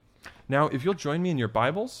Now, if you'll join me in your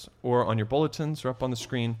Bibles or on your bulletins or up on the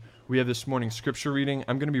screen, we have this morning's scripture reading.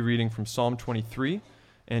 I'm going to be reading from Psalm 23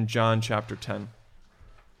 and John chapter 10.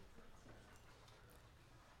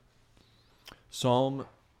 Psalm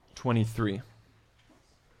 23,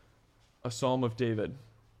 a psalm of David.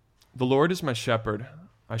 The Lord is my shepherd,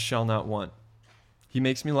 I shall not want. He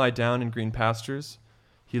makes me lie down in green pastures.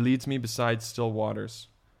 He leads me beside still waters.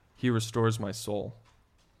 He restores my soul.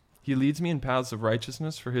 He leads me in paths of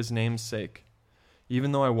righteousness for his name's sake.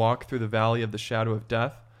 Even though I walk through the valley of the shadow of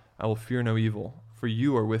death, I will fear no evil, for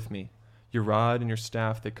you are with me. Your rod and your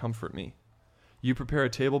staff, they comfort me. You prepare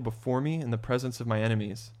a table before me in the presence of my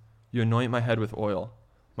enemies. You anoint my head with oil.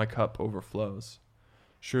 My cup overflows.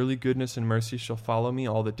 Surely goodness and mercy shall follow me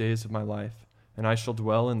all the days of my life, and I shall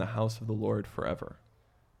dwell in the house of the Lord forever.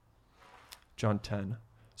 John 10.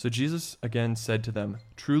 So Jesus again said to them,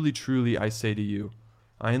 Truly, truly, I say to you,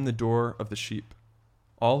 I am the door of the sheep.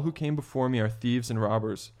 All who came before me are thieves and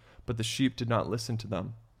robbers, but the sheep did not listen to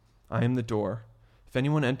them. I am the door. If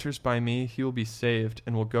anyone enters by me, he will be saved,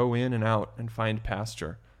 and will go in and out and find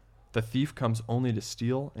pasture. The thief comes only to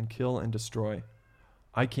steal and kill and destroy.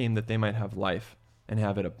 I came that they might have life and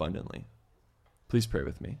have it abundantly. Please pray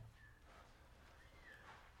with me.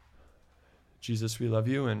 Jesus, we love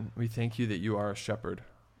you, and we thank you that you are a shepherd.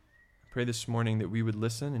 I pray this morning that we would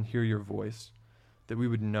listen and hear your voice, that we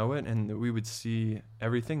would know it, and that we would see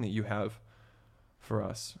everything that you have for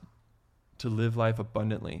us, to live life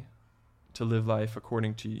abundantly, to live life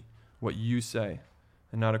according to what you say,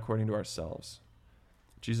 and not according to ourselves.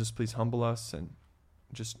 Jesus, please humble us and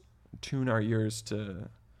just tune our ears to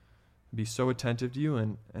be so attentive to you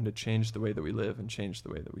and to change the way that we live and change the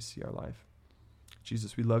way that we see our life.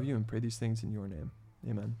 Jesus, we love you and pray these things in your name.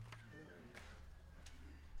 Amen.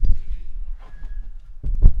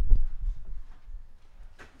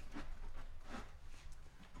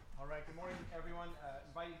 All right, good morning, everyone.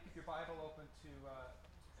 Invite you to keep your Bible open to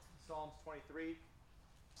Psalms 23.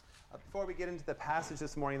 Before we get into the passage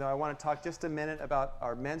this morning, though, I want to talk just a minute about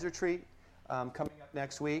our men's retreat coming up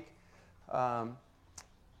next week.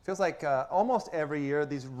 Feels like almost every year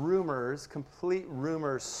these rumors, complete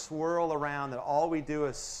rumors, swirl around that all we do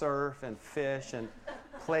is surf and fish and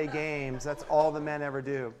play games. That's all the men ever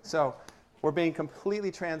do. So we're being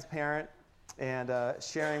completely transparent and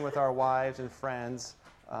sharing with our wives and friends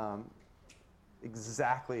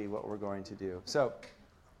exactly what we're going to do. So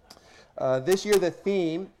this year the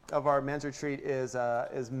theme of our men's retreat is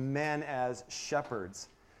men as shepherds.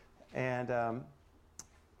 And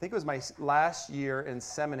I think it was my last year in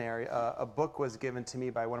seminary, a book was given to me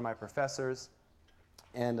by one of my professors,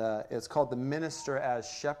 and it's called The Minister as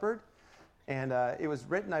Shepherd, and it was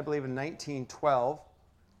written, I believe, in 1912,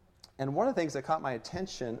 and one of the things that caught my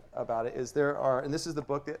attention about it is and this is the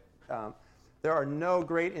book that, there are no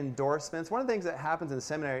great endorsements. One of the things that happens in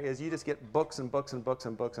seminary is you just get books and books and books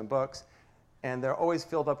and books and books, and they're always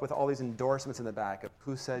filled up with all these endorsements in the back of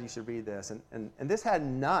who said you should read this. And this had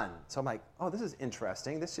none. So I'm like, oh, this is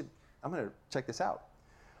interesting. I'm going to check this out.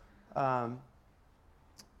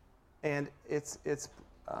 And it's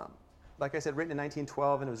like I said, written in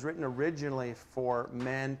 1912, and it was written originally for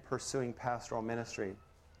men pursuing pastoral ministry.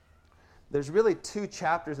 There's really two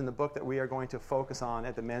chapters in the book that we are going to focus on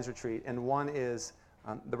at the men's retreat. And one is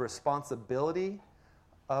the responsibility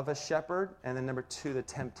of a shepherd, and then number two, the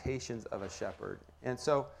temptations of a shepherd. And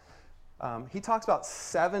so he talks about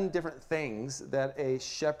 7 different things that a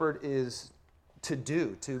shepherd is to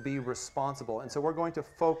do, to be responsible. And so we're going to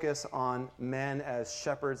focus on men as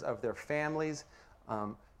shepherds of their families,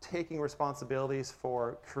 taking responsibilities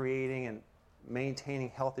for creating and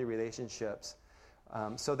maintaining healthy relationships.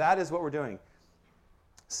 So that is what we're doing.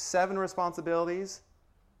 7 responsibilities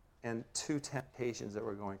and 2 temptations that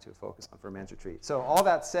we're going to focus on for men's retreat. So all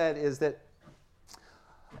that said is that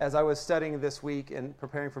as I was studying this week and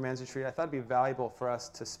preparing for men's retreat, I thought it'd be valuable for us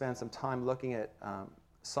to spend some time looking at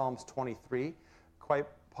Psalms 23, quite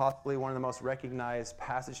possibly one of the most recognized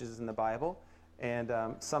passages in the Bible, and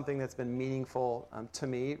something that's been meaningful to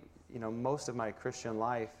me, most of my Christian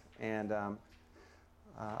life. And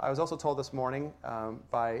I was also told this morning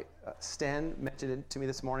by Sten, mentioned it to me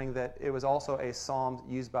this morning, that it was also a psalm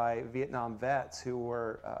used by Vietnam vets who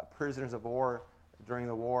were prisoners of war during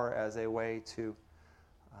the war as a way to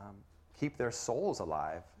keep their souls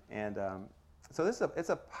alive. And so it's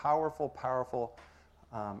a powerful, powerful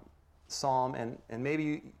psalm, and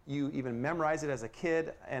maybe you even memorized it as a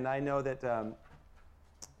kid. And I know that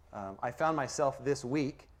I found myself this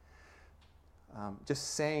week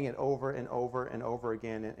just saying it over and over and over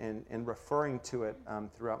again and referring to it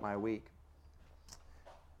throughout my week.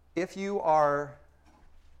 If you are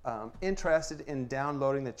interested in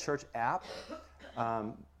downloading the church app,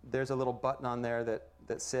 there's a little button on there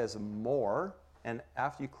that says More. And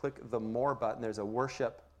after you click the More button, there's a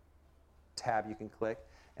worship tab you can click.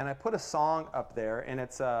 And I put a song up there, and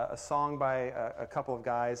it's a song by a couple of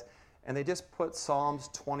guys, and they just put Psalms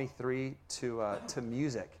 23 to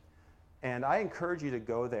music. And I encourage you to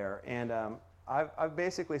go there. And I've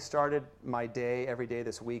basically started my day every day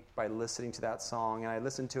this week by listening to that song. And I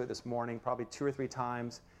listened to it this morning probably 2 or 3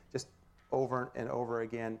 times, just over and over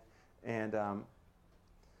again. And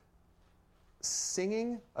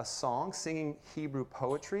singing a song, singing Hebrew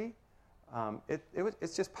poetry,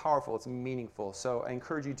 it's just powerful. It's meaningful. So I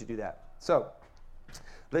encourage you to do that. So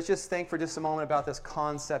let's just think for just a moment about this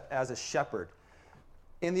concept as a shepherd.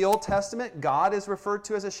 In the Old Testament, God is referred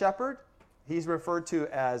to as a shepherd. He's referred to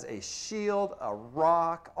as a shield, a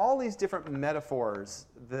rock, all these different metaphors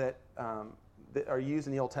that are used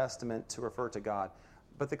in the Old Testament to refer to God.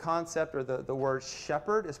 But the concept or the word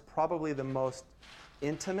shepherd is probably the most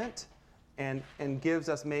intimate and gives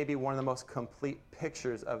us maybe one of the most complete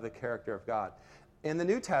pictures of the character of God. In the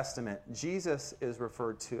New Testament, Jesus is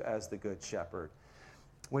referred to as the Good Shepherd.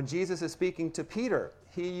 When Jesus is speaking to Peter,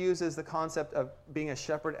 he uses the concept of being a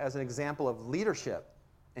shepherd as an example of leadership.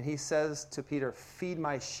 And he says to Peter, "Feed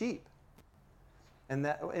my sheep." And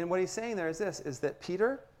what he's saying there is this, is that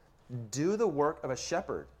Peter, do the work of a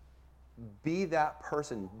shepherd. Be that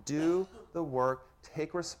person. Do the work,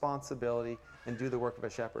 take responsibility, and do the work of a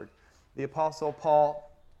shepherd. The Apostle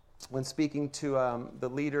Paul, when speaking to the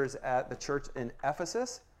leaders at the church in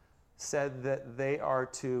Ephesus, said that they are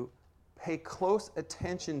to pay close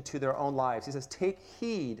attention to their own lives. He says, take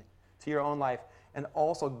heed to your own life and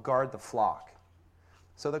also guard the flock.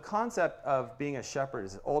 So the concept of being a shepherd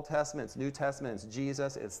is Old Testament, it's New Testament, it's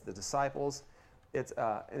Jesus, it's the disciples. It's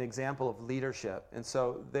an example of leadership. And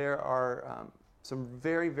so there are some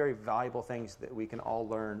very, very valuable things that we can all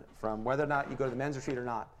learn from, whether or not you go to the men's retreat or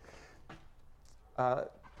not.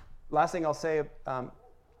 Last thing I'll say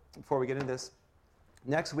before we get into this.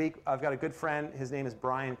 Next week, I've got a good friend. His name is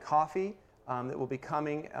Brian Coffey that will be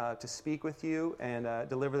coming to speak with you and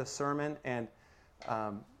deliver the sermon. And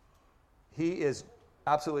he is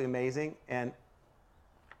absolutely amazing and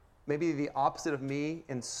maybe the opposite of me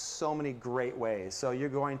in so many great ways. So you're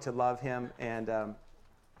going to love him, and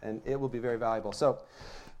it will be very valuable. So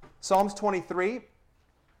Psalms 23,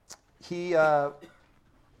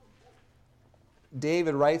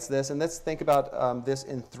 David writes this, and let's think about this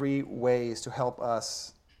in 3 ways to help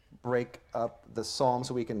us break up the psalm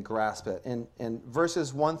so we can grasp it. And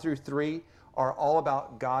verses 1 through 3 are all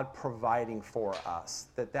about God providing for us,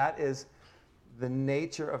 that is the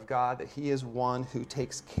nature of God, that he is one who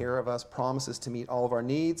takes care of us, promises to meet all of our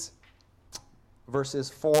needs. Verses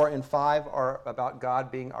 4 and 5 are about God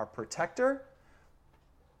being our protector,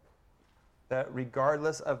 that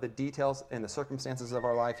regardless of the details and the circumstances of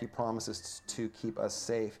our life, he promises to keep us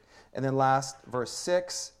safe. And then last, verse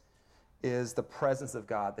 6 is the presence of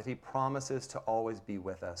God, that he promises to always be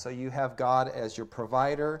with us. So you have God as your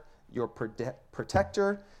provider, your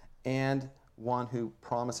protector, and one who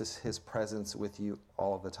promises his presence with you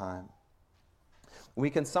all of the time.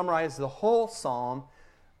 We can summarize the whole psalm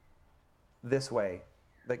this way,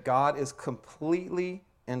 that God is completely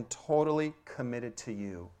and totally committed to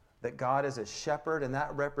you, that God is a shepherd, and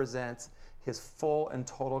that represents his full and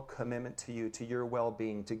total commitment to you, to your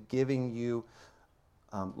well-being, to giving you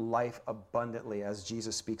life abundantly, as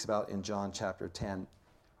Jesus speaks about in John chapter 10.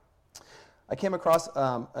 I came across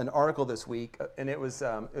an article this week, and it was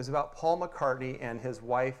about Paul McCartney and his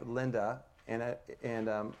wife Linda,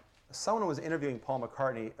 and someone was interviewing Paul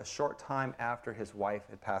McCartney a short time after his wife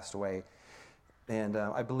had passed away, and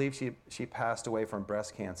I believe she passed away from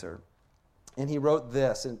breast cancer. And he wrote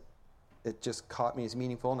this, and it just caught me as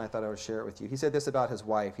meaningful, and I thought I would share it with you. He said this about his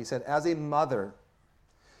wife. He said, "As a mother,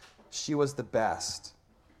 she was the best.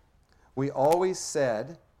 We always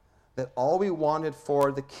said that all we wanted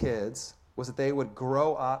for the kids was that they would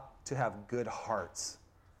grow up to have good hearts.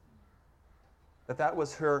 That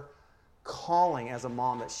was her calling as a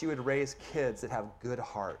mom, that she would raise kids that have good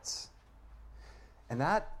hearts. And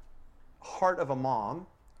that heart of a mom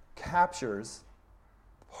captures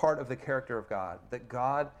part of the character of God, that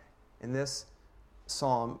God in this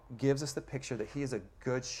psalm gives us the picture that he is a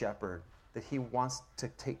good shepherd, that he wants to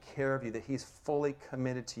take care of you, that he's fully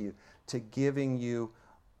committed to you, to giving you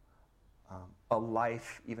a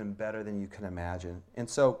life even better than you can imagine. And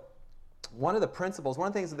so one of the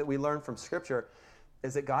things that we learn from Scripture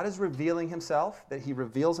is that God is revealing himself, that he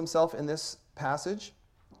reveals himself in this passage.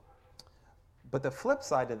 But the flip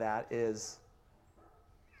side to that is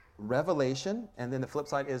revelation, and then the flip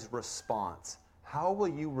side is response. how will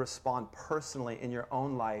you respond personally in your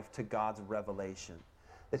own life to God's revelation?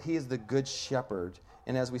 That he is the good shepherd.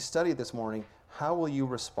 And as we study this morning, how will you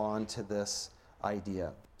respond to this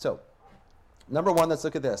idea? So, number one, let's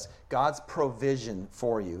look at this. God's provision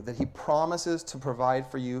for you, that he promises to provide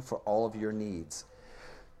for you for all of your needs.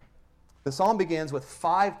 The psalm begins with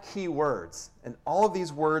 5 key words, and all of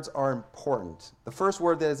these words are important. The first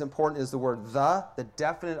word that is important is the word the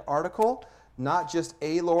definite article, not just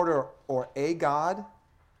a Lord or a God,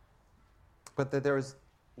 but that there is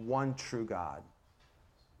one true God.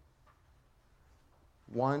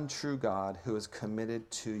 One true God who is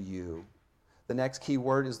committed to you. The next key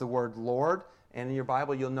word is the word Lord, and in your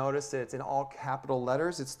Bible you'll notice that it's in all capital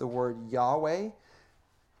letters. It's the word Yahweh,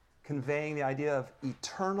 conveying the idea of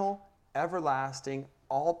eternal, everlasting,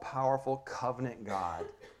 all-powerful covenant God.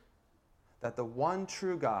 That the one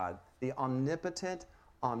true God, the omnipotent,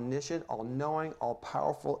 omniscient, all-knowing,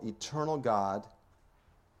 all-powerful, eternal God,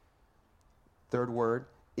 third word,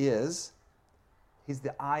 is, he's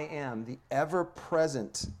the I am, the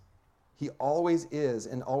ever-present. He always is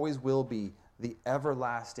and always will be the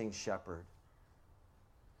everlasting shepherd.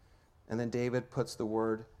 And then David puts the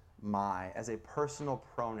word my as a personal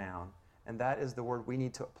pronoun. And that is the word we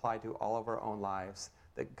need to apply to all of our own lives.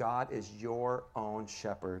 That God is your own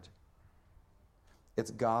shepherd.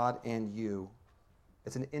 It's God and you.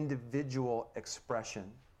 It's an individual expression.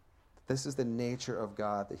 This is the nature of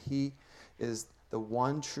God. That he is the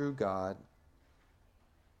one true God,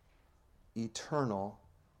 eternal,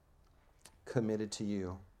 committed to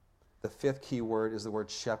you. The fifth key word is the word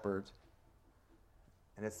shepherd.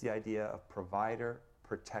 And it's the idea of provider,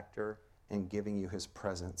 protector, and giving you his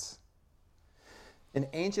presence. In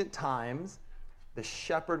ancient times, the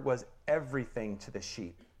shepherd was everything to the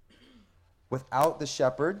sheep. Without the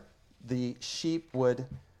shepherd, the sheep would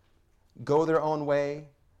go their own way,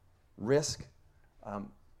 risk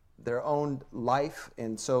their own life,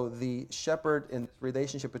 and so the shepherd and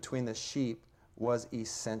relationship between the sheep was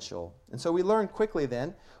essential. And so we learn quickly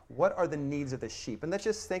then, what are the needs of the sheep? And let's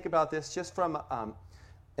just think about this just from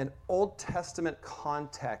an Old Testament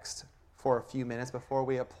context for a few minutes before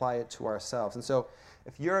we apply it to ourselves. And so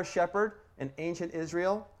if you're a shepherd in ancient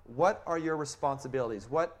Israel, what are your responsibilities?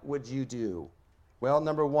 What would you do? Well,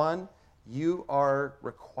 number one, you are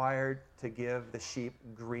required to give the sheep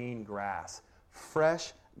green grass,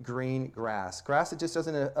 fresh green grass. Grass that just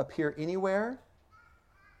doesn't appear anywhere,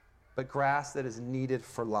 but grass that is needed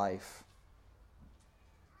for life.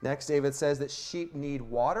 Next, David says that sheep need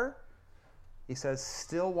water. He says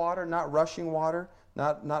still water, not rushing water,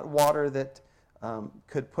 not water that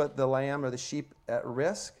could put the lamb or the sheep at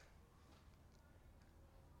risk.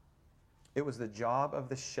 It was the job of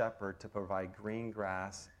the shepherd to provide green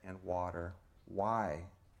grass and water. Why?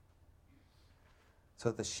 So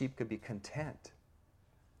that the sheep could be content.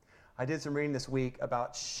 I did some reading this week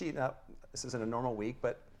about sheep. Now, this isn't a normal week,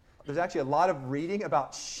 but there's actually a lot of reading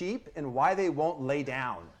about sheep and why they won't lay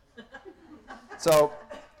down. So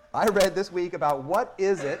I read this week about what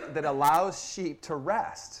is it that allows sheep to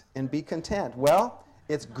rest and be content. Well,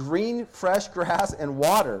 it's green, fresh grass and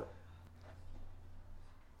water.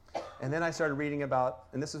 And then I started reading about,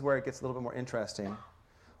 and this is where it gets a little bit more interesting,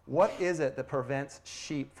 what is it that prevents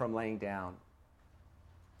sheep from laying down?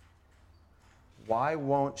 Why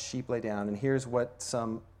won't sheep lay down? And here's what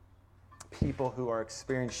some people who are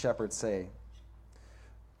experienced shepherds say.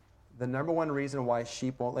 The number one reason why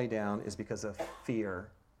sheep won't lay down is because of fear.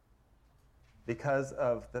 Because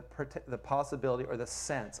of the possibility or the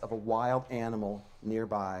sense of a wild animal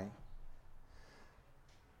nearby.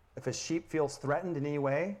 If a sheep feels threatened in any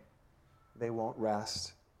way, they won't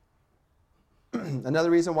rest. Another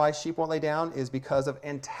reason why sheep won't lay down is because of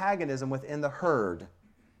antagonism within the herd.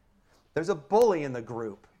 There's a bully in the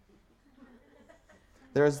group.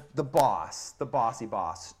 There's the boss, the bossy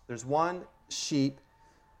boss. There's one sheep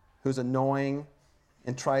who's annoying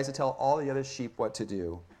and tries to tell all the other sheep what to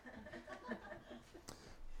do.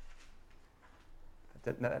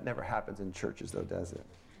 That never happens in churches, though, does it?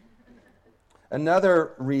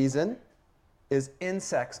 Another reason is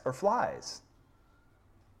insects or flies.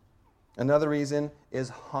 Another reason is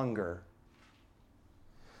hunger.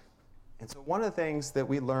 And so one of the things that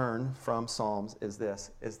we learn from Psalms is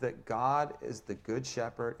this, is that God is the good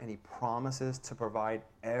shepherd and he promises to provide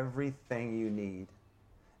everything you need.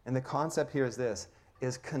 And the concept here is this,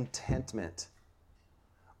 is contentment.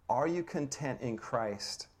 Are you content in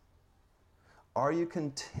Christ? Are you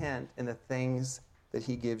content in the things that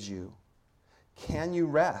he gives you? Can you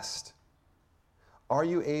rest? Are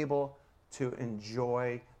you able to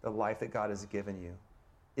enjoy the life that God has given you?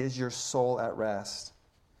 Is your soul at rest?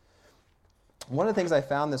 One of the things I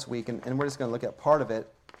found this week, and we're just going to look at part of it,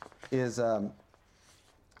 is, and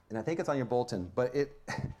I think it's on your bulletin, but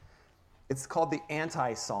it's called the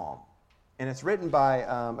Anti-Psalm. And it's written by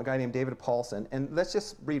a guy named David Paulson. And let's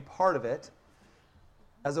just read part of it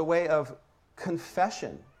as a way of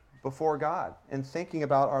confession before God and thinking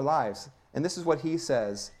about our lives. And this is what he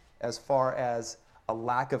says as far as a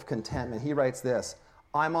lack of contentment. He writes this: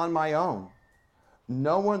 I'm on my own.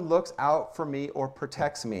 No one looks out for me or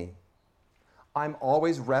protects me. I'm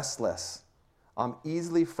always restless. I'm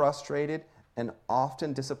easily frustrated and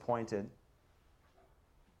often disappointed.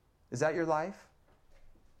 Is that your life?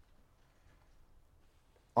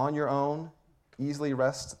 On your own, easily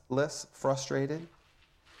restless, frustrated?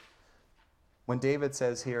 When David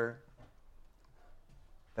says here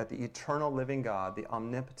that the eternal living God, the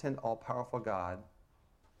omnipotent, all-powerful God,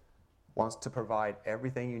 wants to provide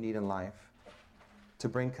everything you need in life, to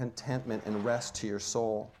bring contentment and rest to your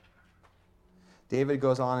soul. David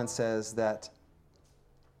goes on and says that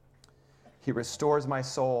he restores my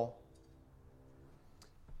soul.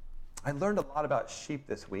 I learned a lot about sheep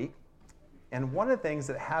this week, and one of the things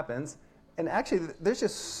that happens, and actually there's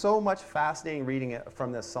just so much fascinating reading it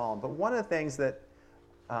from this psalm, but one of the things that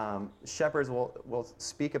shepherds will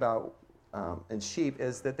speak about in sheep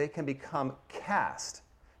is that they can become cast.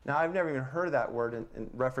 Now, I've never even heard of that word in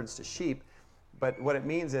reference to sheep, but what it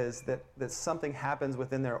means is that something happens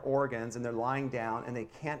within their organs and they're lying down and they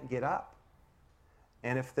can't get up.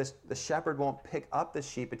 And if the shepherd won't pick up the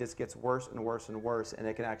sheep, it just gets worse and worse and worse, and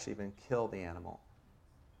it can actually even kill the animal.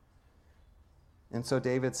 And so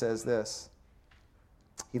David says this: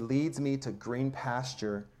 He leads me to green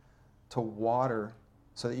pasture, to water,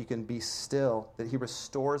 so that you can be still, that he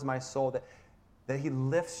restores my soul, that he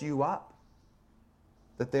lifts you up,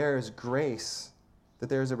 that there is grace, that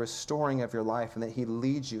there is a restoring of your life, and that he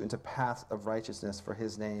leads you into paths of righteousness for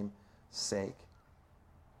his name's sake.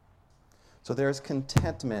 So there is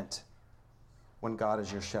contentment when God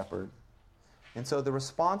is your shepherd. And so the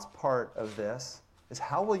response part of this is,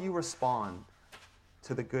 how will you respond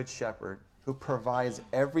to the good shepherd who provides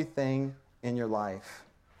everything in your life?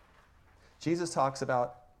 Jesus talks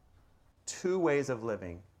about two ways of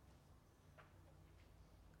living: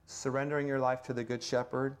 surrendering your life to the good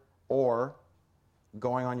shepherd, or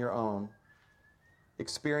going on your own,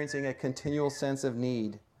 experiencing a continual sense of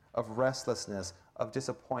need, of restlessness, of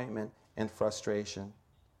disappointment and frustration.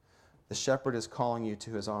 The shepherd is calling you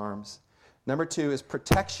to his arms. Number 2 is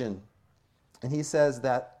protection. And he says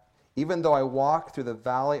that even though I walk through the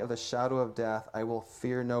valley of the shadow of death, I will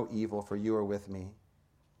fear no evil, for you are with me.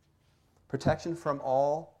 Protection from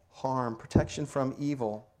all harm, protection from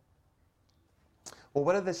evil. Well,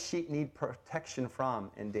 what did the sheep need protection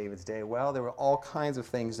from in David's day? Well, there were all kinds of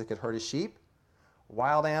things that could hurt a sheep: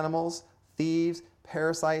 wild animals, thieves,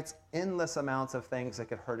 parasites, endless amounts of things that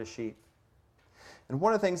could hurt a sheep. And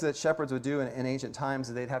one of the things that shepherds would do in ancient times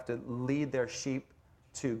is they'd have to lead their sheep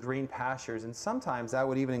to green pastures, and sometimes that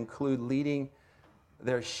would even include leading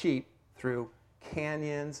their sheep through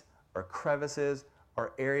canyons or crevices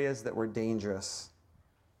or areas that were dangerous.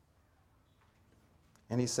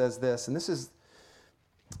 And he says this, and this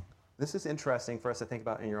is interesting for us to think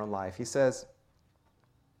about in your own life. He says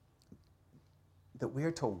that we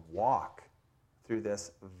are to walk through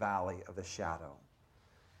this valley of the shadow.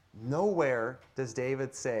 Nowhere does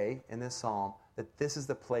David say in this psalm that this is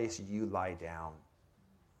the place you lie down.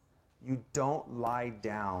 You don't lie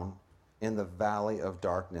down in the valley of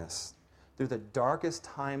darkness, through the darkest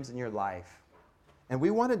times in your life. And we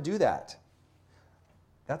want to do that.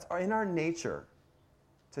 That's in our nature,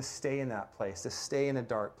 to stay in that place, to stay in a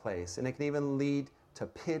dark place. And it can even lead to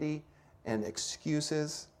pity and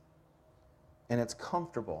excuses, and it's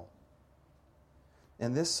comfortable.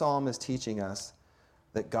 And this psalm is teaching us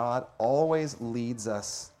that God always leads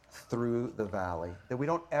us through the valley, that we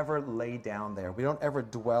don't ever lay down there. We don't ever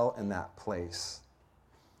dwell in that place.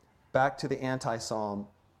 Back to the anti-psalm.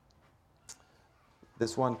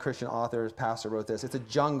 This one Christian author, pastor, wrote this: It's a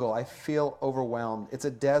jungle. I feel overwhelmed. It's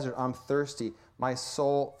a desert. I'm thirsty. My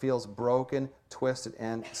soul feels broken, twisted,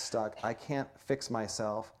 and stuck. I can't fix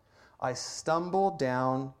myself. I stumble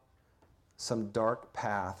down some dark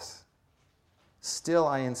paths. Still,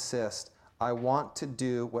 I insist. I want to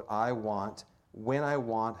do what I want, when I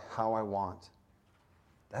want, how I want.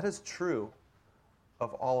 That is true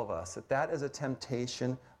of all of us. That is a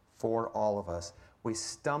temptation for all of us. We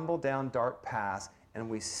stumble down dark paths, and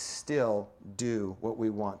we still do what we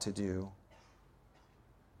want to do.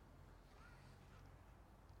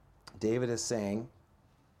 David is saying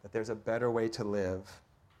that there's a better way to live,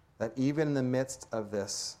 that even in the midst of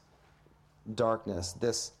this darkness,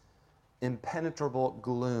 this impenetrable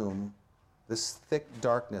gloom, this thick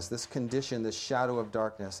darkness, this condition, this shadow of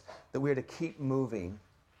darkness, that we are to keep moving,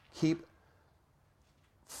 keep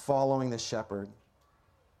following the shepherd.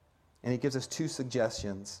 And he gives us two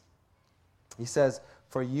suggestions. He says,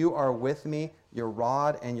 "For you are with me, your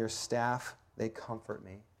rod and your staff, they comfort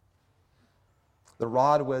me." The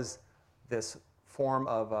rod was this form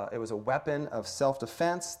of, it was a weapon of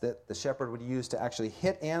self-defense that the shepherd would use to actually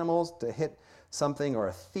hit animals, to hit something or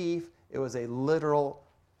a thief. It was a literal,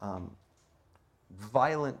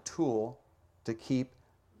 violent tool to keep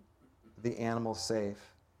the animals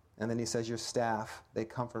safe. And then he says, "Your staff, they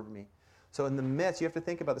comfort me." So in the midst, you have to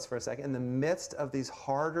think about this for a second, in the midst of these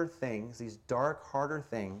harder things, these dark, harder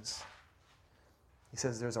things, he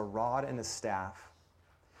says there's a rod and a staff.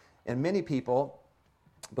 And many people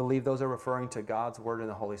believe those are referring to God's Word and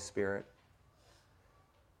the Holy Spirit.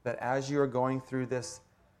 That as you are going through this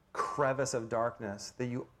crevice of darkness, that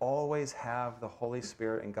you always have the Holy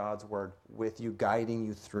Spirit and God's Word with you, guiding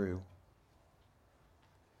you through.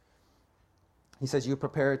 He says, "You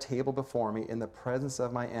prepare a table before me in the presence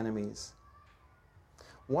of my enemies."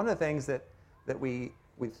 One of the things that we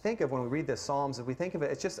think of when we read the Psalms, is we think of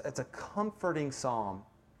it, it's a comforting psalm.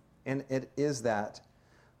 And it is that.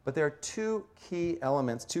 But there are two key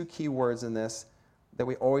elements, two key words in this that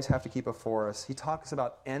we always have to keep before us. He talks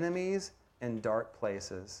about enemies and dark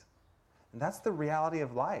places. And that's the reality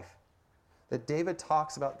of life. That David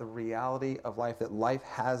talks about the reality of life, that life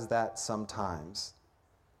has that sometimes.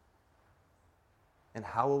 And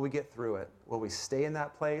how will we get through it? Will we stay in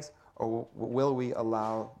that place, or will we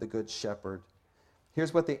allow the Good Shepherd?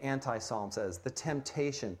 Here's what the anti-psalm says: the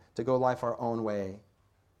temptation to go life our own way.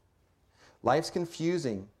 Life's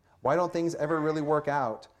confusing. Why don't things ever really work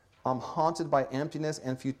out? I'm haunted by emptiness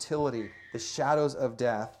and futility, the shadows of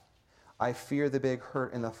death. I fear the big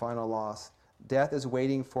hurt and the final loss. Death is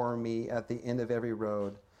waiting for me at the end of every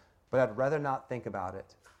road, but I'd rather not think about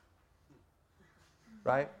it.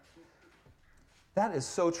 Right? That is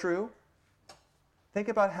so true. Think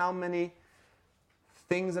about how many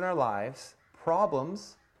things in our lives,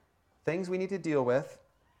 problems, things we need to deal with,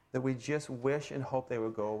 that we just wish and hope they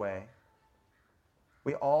would go away.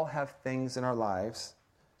 We all have things in our lives,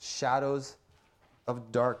 shadows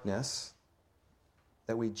of darkness,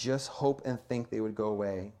 that we just hope and think they would go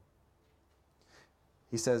away.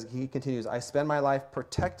 He continues, "I spend my life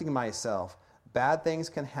protecting myself. Bad things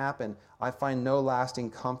can happen. I find no lasting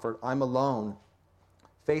comfort. I'm alone,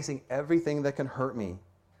 facing everything that can hurt me.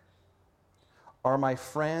 Are my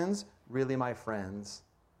friends really my friends?"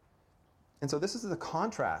 And so this is the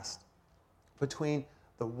contrast between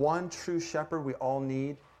the one true shepherd we all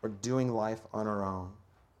need, or doing life on our own.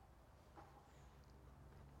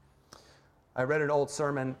 I read an old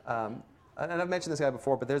sermon, and I've mentioned this guy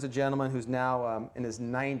before, but there's a gentleman who's now in his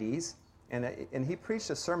 90s, and he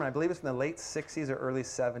preached a sermon, I believe it's in the late 60s or early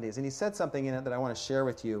 70s, and he said something in it that I want to share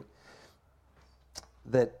with you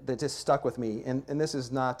that just stuck with me. And this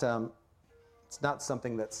is not, it's not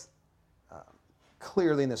something that's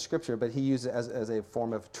clearly in the scripture, but he used it as a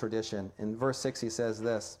form of tradition. In verse 6, he says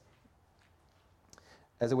this,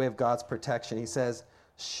 as a way of God's protection. He says,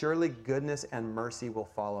 "Surely goodness and mercy will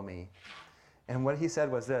follow me." And what he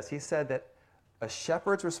said was this. He said that a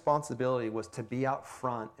shepherd's responsibility was to be out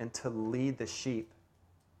front and to lead the sheep.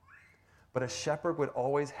 But a shepherd would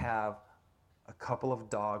always have a couple of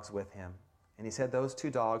dogs with him. And he said those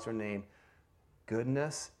two dogs were named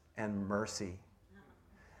Goodness and Mercy.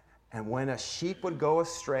 And when a sheep would go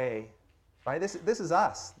astray, right? This is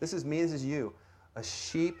us. This is me. This is you. A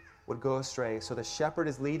sheep would go astray. So the shepherd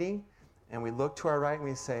is leading, and we look to our right and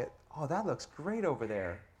we say, "Oh, that looks great over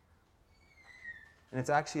there." And it's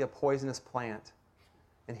actually a poisonous plant.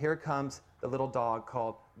 And here comes the little dog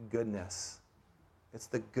called Goodness. It's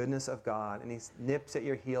the goodness of God. And he nips at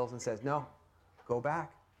your heels and says, "No, go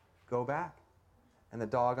back. Go back." And the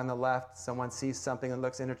dog on the left, someone sees something that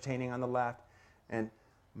looks entertaining on the left, and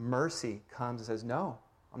mercy comes and says, "No,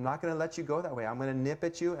 I'm not going to let you go that way. I'm going to nip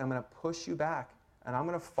at you, and I'm going to push you back, and I'm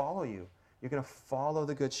going to follow you. You're going to follow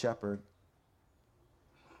the Good Shepherd."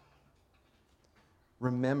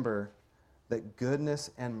 Remember that goodness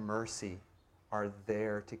and mercy are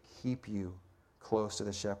there to keep you close to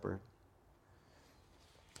the shepherd.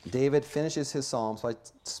 David finishes his Psalms by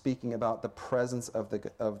speaking about the presence of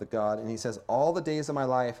the God, and he says, "All the days of my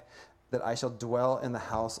life that I shall dwell in the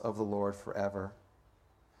house of the Lord forever."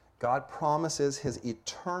 God promises his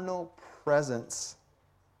eternal presence.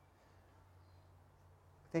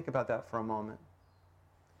 Think about that for a moment.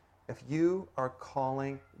 If you are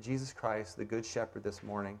calling Jesus Christ the Good Shepherd this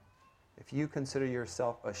morning, if you consider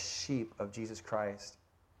yourself a sheep of Jesus Christ,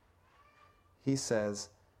 he says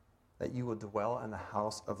that you will dwell in the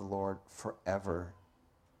house of the Lord forever.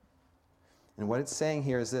 And what it's saying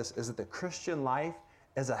here is this, is that the Christian life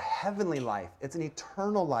is a heavenly life. It's an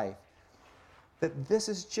eternal life. That this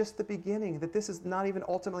is just the beginning, that this is not even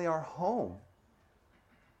ultimately our home.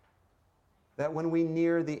 That when we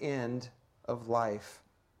near the end of life,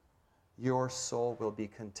 your soul will be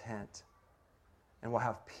content and will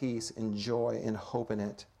have peace and joy and hope in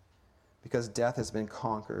it, because death has been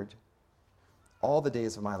conquered all the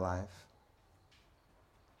days of my life.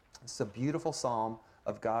 It's a beautiful psalm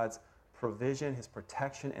of God's provision, his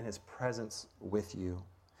protection, and his presence with you.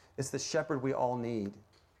 It's the shepherd we all need.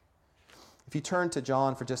 If you turn to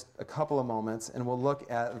John for just a couple of moments, and we'll look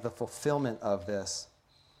at the fulfillment of this,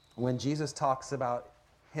 when Jesus talks about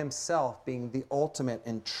himself being the ultimate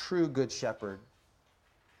and true good shepherd.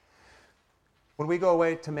 When we go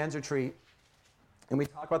away to men's retreat, and we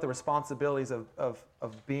talk about the responsibilities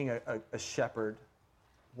of being a shepherd,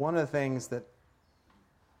 one of the things that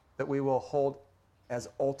we will hold as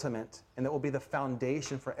ultimate, and that will be the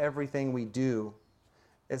foundation for everything we do,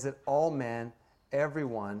 is that all men,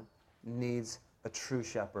 everyone, needs a true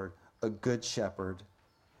shepherd, a good shepherd.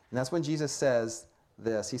 And that's when Jesus says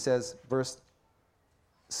this. He says, verse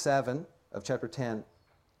 7 of chapter 10,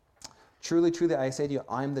 "Truly, truly, I say to you,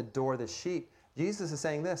 I'm the door of the sheep." Jesus is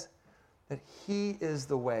saying this, that he is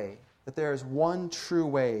the way, that there is one true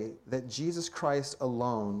way, that Jesus Christ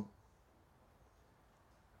alone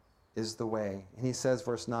is the way. And he says,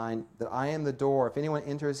 verse 9, that I am the door. If anyone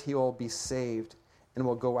enters, he will be saved, and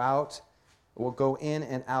will go in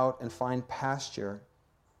and out and find pasture.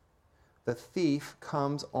 The thief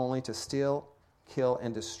comes only to steal, kill,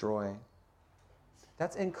 and destroy.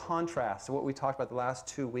 That's in contrast to what we talked about the last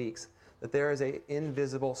 2 weeks, that there is an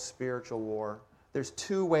invisible spiritual war. There's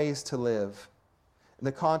two ways to live. And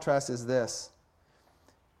the contrast is this.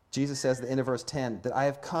 Jesus says at the end of verse 10, that I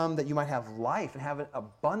have come that you might have life and have it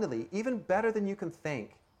abundantly, even better than you can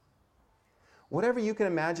think. Whatever you can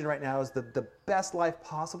imagine right now is the best life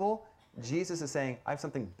possible, Jesus is saying, I have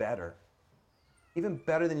something better, even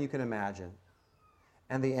better than you can imagine.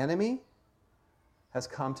 And the enemy has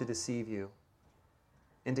come to deceive you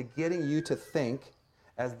into getting you to think,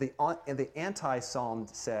 as the anti-psalm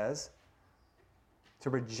says, to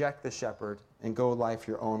reject the shepherd and go life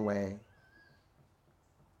your own way.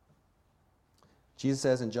 Jesus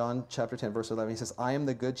says in John chapter 10, verse 11, he says, I am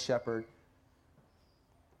the good shepherd.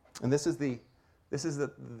 And this is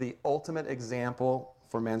the ultimate example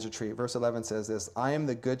for men's retreat. Verse 11 says this, I am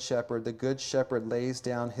the good shepherd. The good shepherd lays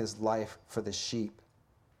down his life for the sheep.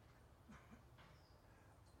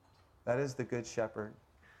 That is the good shepherd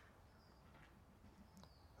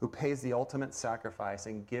who pays the ultimate sacrifice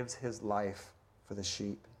and gives his life for the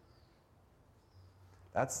sheep.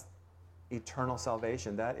 That's eternal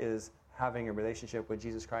salvation. That is having a relationship with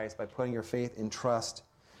Jesus Christ by putting your faith and trust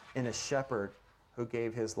in a shepherd who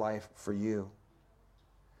gave his life for you.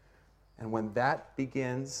 And when that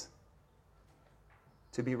begins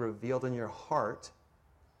to be revealed in your heart,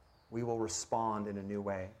 we will respond in a new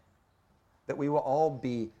way. That we will all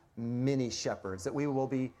be mini shepherds, that we will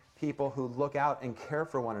be people who look out and care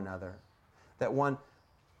for one another. That when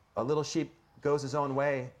a little sheep goes his own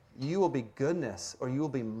way, you will be goodness, or you will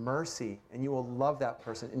be mercy, and you will love that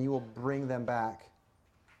person, and you will bring them back.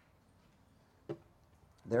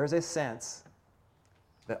 There is a sense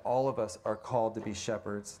that all of us are called to be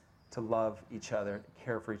shepherds, to love each other,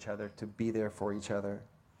 care for each other, to be there for each other.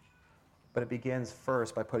 But it begins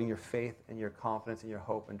first by putting your faith and your confidence and your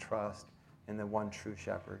hope and trust in the one true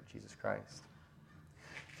shepherd, Jesus Christ.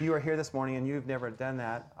 If you are here this morning and you've never done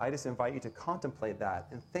that, I just invite you to contemplate that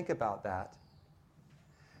and think about that.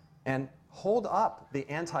 And hold up the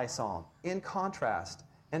anti-psalm in contrast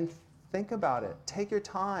and think about it. Take your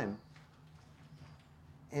time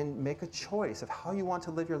and make a choice of how you want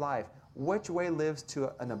to live your life. Which way lives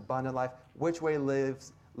to an abundant life? Which way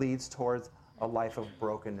leads towards a life of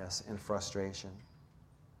brokenness and frustration?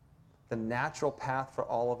 The natural path for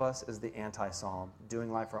all of us is the anti-psalm,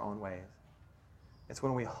 doing life our own ways. It's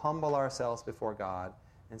when we humble ourselves before God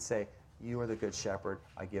and say, you are the good shepherd,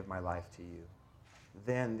 I give my life to you.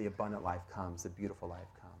 Then the abundant life comes, the beautiful life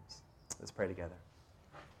comes. Let's pray together.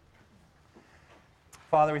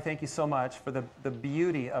 Father, we thank you so much for the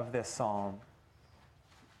beauty of this psalm.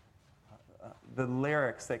 The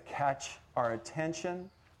lyrics that catch our attention,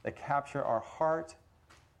 that capture our heart.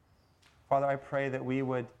 Father, I pray that we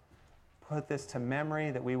would put this to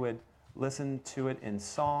memory, that we would listen to it in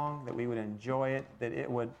song, that we would enjoy it, that it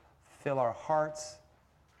would fill our hearts,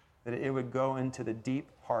 that it would go into the deep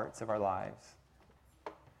parts of our lives.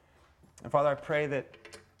 And Father, I pray that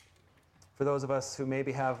For those of us who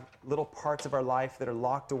maybe have little parts of our life that are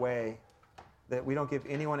locked away, that we don't give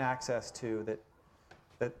anyone access to,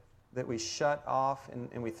 that we shut off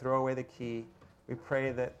and we throw away the key, we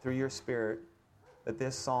pray that through your Spirit, that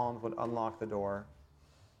this psalm would unlock the door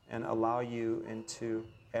and allow you into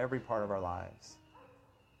every part of our lives.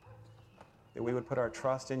 That we would put our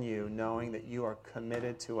trust in you, knowing that you are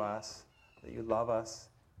committed to us, that you love us,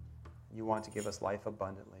 you want to give us life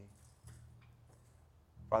abundantly.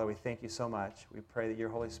 Father, we thank you so much. We pray that your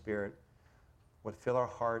Holy Spirit would fill our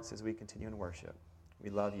hearts as we continue in worship. We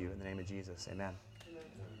love you in the name of Jesus. Amen.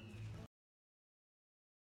 Amen.